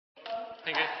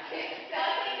Thank you.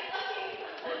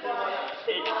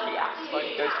 He acts like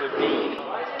he goes to a beat.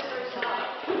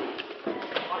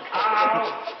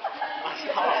 If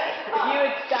you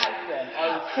had sacked them, I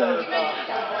would so have laughed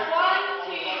at them.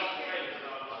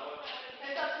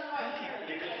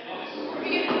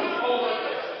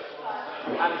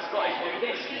 And the Scottish do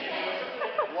this.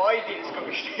 Why did the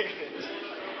Scottish do this?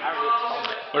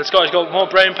 Well, the Scottish got more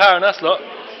brain power than us lot. They're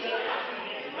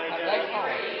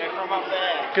from up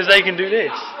there. Because they can do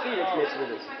this. See this list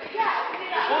with us.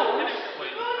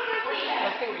 I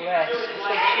think less.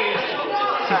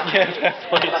 Yeah, fair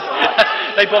point.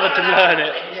 They bothered to learn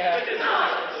it. Yeah.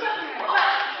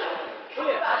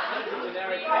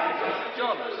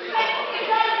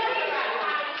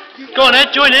 Go on,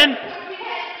 Ed, join in.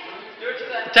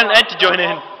 Tell Ed to join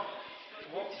in.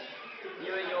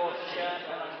 You and your shirt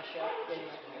and the shirt.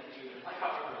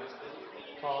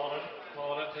 Carl,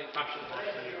 don't take fashion.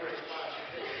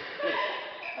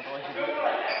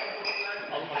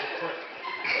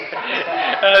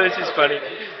 Oh, this is funny.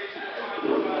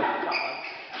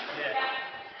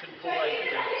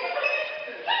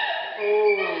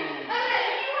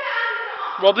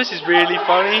 Rob, this is really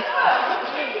funny.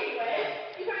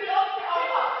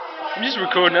 I'm just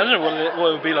recording, I don't know what it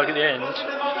will be like at the end.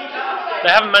 They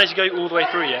haven't managed to go all the way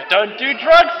through yet. Don't do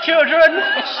drugs, children!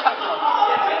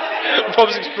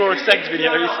 Rob's exploring sex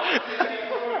videos.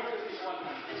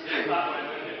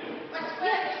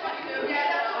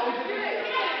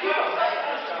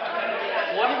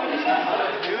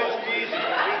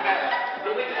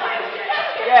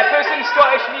 Yeah, put some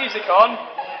Scottish music on.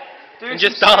 And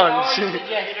just dance.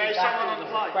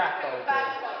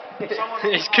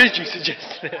 It's because you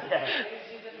suggested it. Yeah.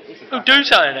 Oh, do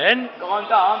something then. Go on,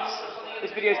 dance.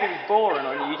 This video's going to be boring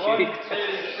on YouTube. 1, 2,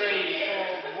 3,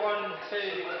 4. 1, 2,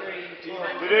 3, 4.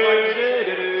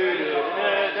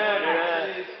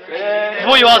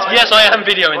 Before you ask, yes, I am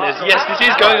videoing this. Yes, this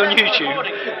is going on YouTube.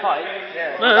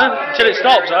 Until it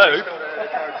stops, I hope.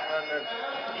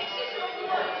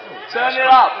 Turn it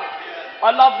up. I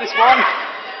love this one.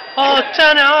 Oh,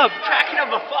 turn it up. Track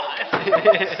number 5.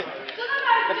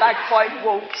 The bagpipe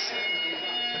waltz.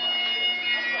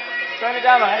 Turn it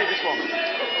down, I hate this one.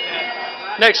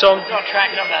 Next song. Not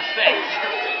track number 6.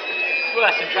 It's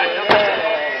worse than track number 6.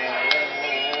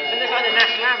 Isn't this like the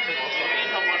national anthem or something?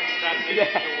 Not one standing.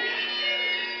 Yeah.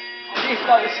 It's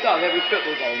like the start of every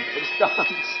football game, but it's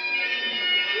dance.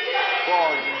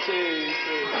 1, 2,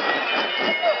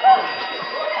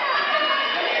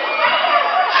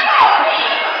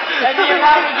 3. Let me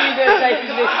imagine you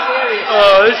taking this seriously.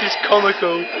 Oh, this is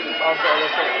comical.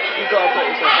 You've got to put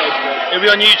this on Facebook. It'll be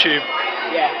on YouTube.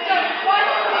 Yeah.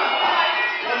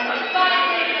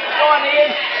 Go on,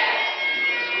 Ian.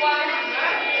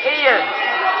 Ian.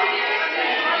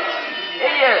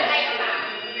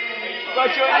 Go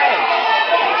join in.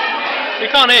 You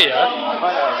can't hear you.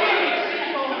 I know.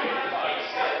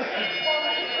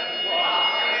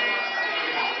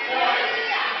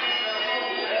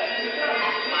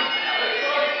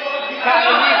 Cat,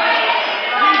 are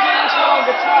you doing this one on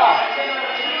guitar?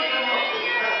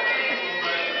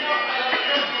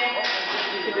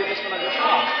 You can do this one on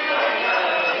guitar.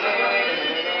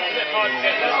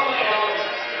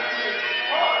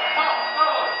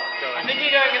 I think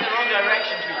you're going in the wrong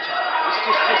direction to each other. It's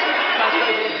just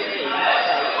translated into me.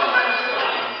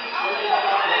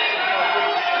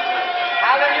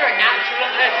 How long you're a natural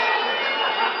at this?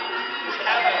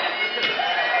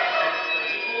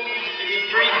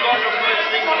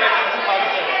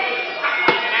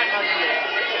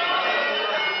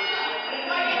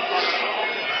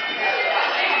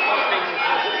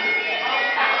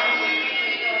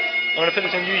 I'm going to put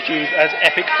this on YouTube as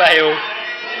epic fail.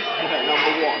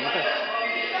 Number 1.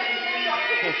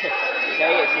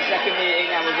 Okay, it's the second meeting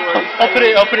and we've already I'll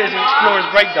put it as Explorers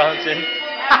breakdancing.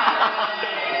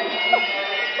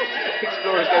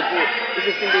 Explorers go forward. Does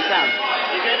this thing do sound?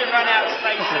 You're going to run out of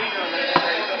space sooner or later.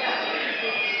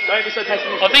 Don't be so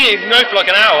pessimistic. I think it can go for like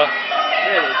an hour.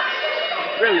 Really?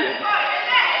 Brilliant.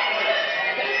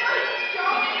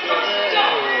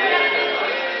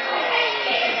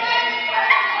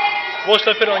 What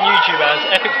should I put it on YouTube as?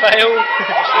 Epic fail?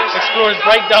 Explorers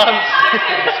breakdance?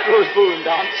 Explorers ballroom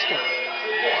dance.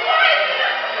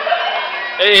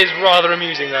 It is rather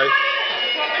amusing though.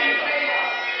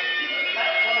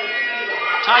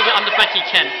 Tiger under Becky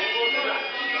Kent.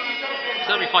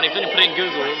 That'll be funny. If you put it in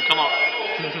Google, it will come up.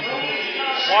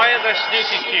 Why are there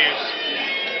snooker cues?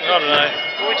 I don't know.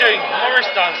 We're doing Morris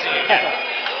dancing again.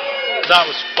 That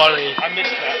was funny. I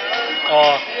missed that.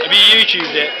 Oh, have you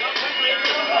YouTubed it?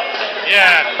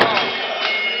 Yeah.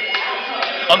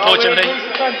 Unfortunately.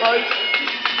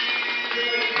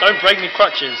 Don't break me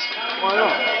crutches. Why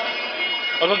not?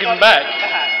 I've got to give them back.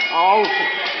 Oh.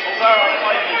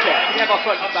 Can you have our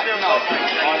crutches back? No.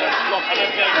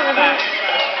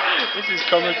 This is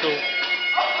comical.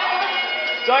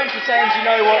 Don't pretend you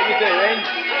know what you're doing.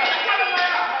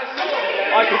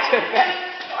 I could do that.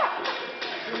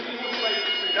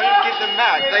 Don't give them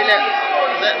back.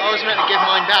 I was meant to give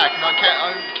mine back, and I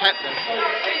kept them.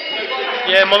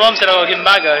 Yeah, my mum said I'll give them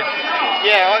back though.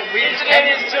 Yeah, we just kept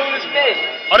them.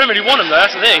 I don't really want them though,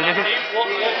 that's the thing. What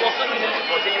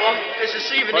do you want? It's a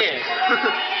souvenir.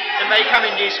 It may come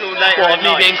in useful later What, in of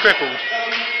me life. being crippled?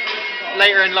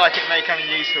 Later in life, it may come in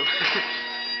useful.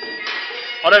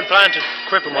 I don't plan to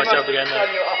cripple myself again though.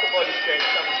 Your upper body strength.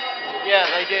 Yeah,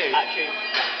 they do. Actually.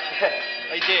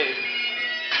 They do.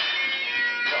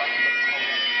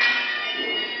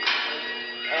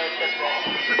 That's right.